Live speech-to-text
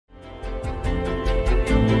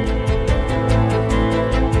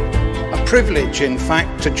privilege, in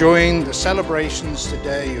fact, to join the celebrations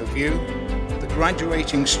today of you, the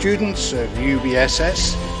graduating students of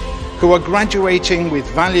UBSS, who are graduating with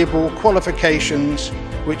valuable qualifications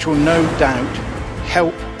which will no doubt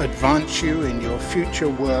help advance you in your future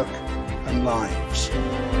work and lives.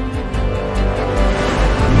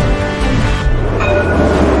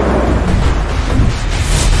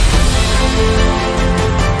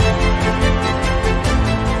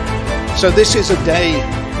 So this is a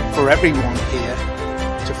day for everyone here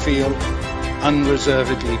to feel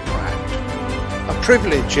unreservedly proud. A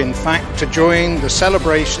privilege, in fact, to join the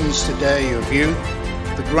celebrations today of you,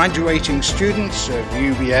 the graduating students of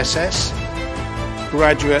UBSS.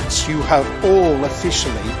 Graduates, you have all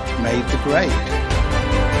officially made the grade.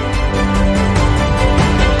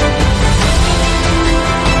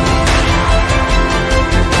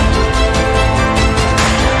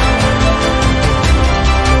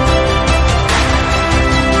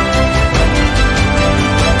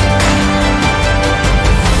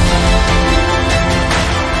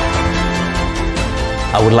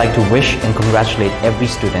 I would like to wish and congratulate every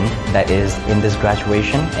student that is in this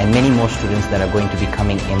graduation and many more students that are going to be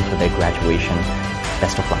coming in for their graduation.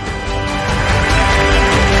 Best of luck.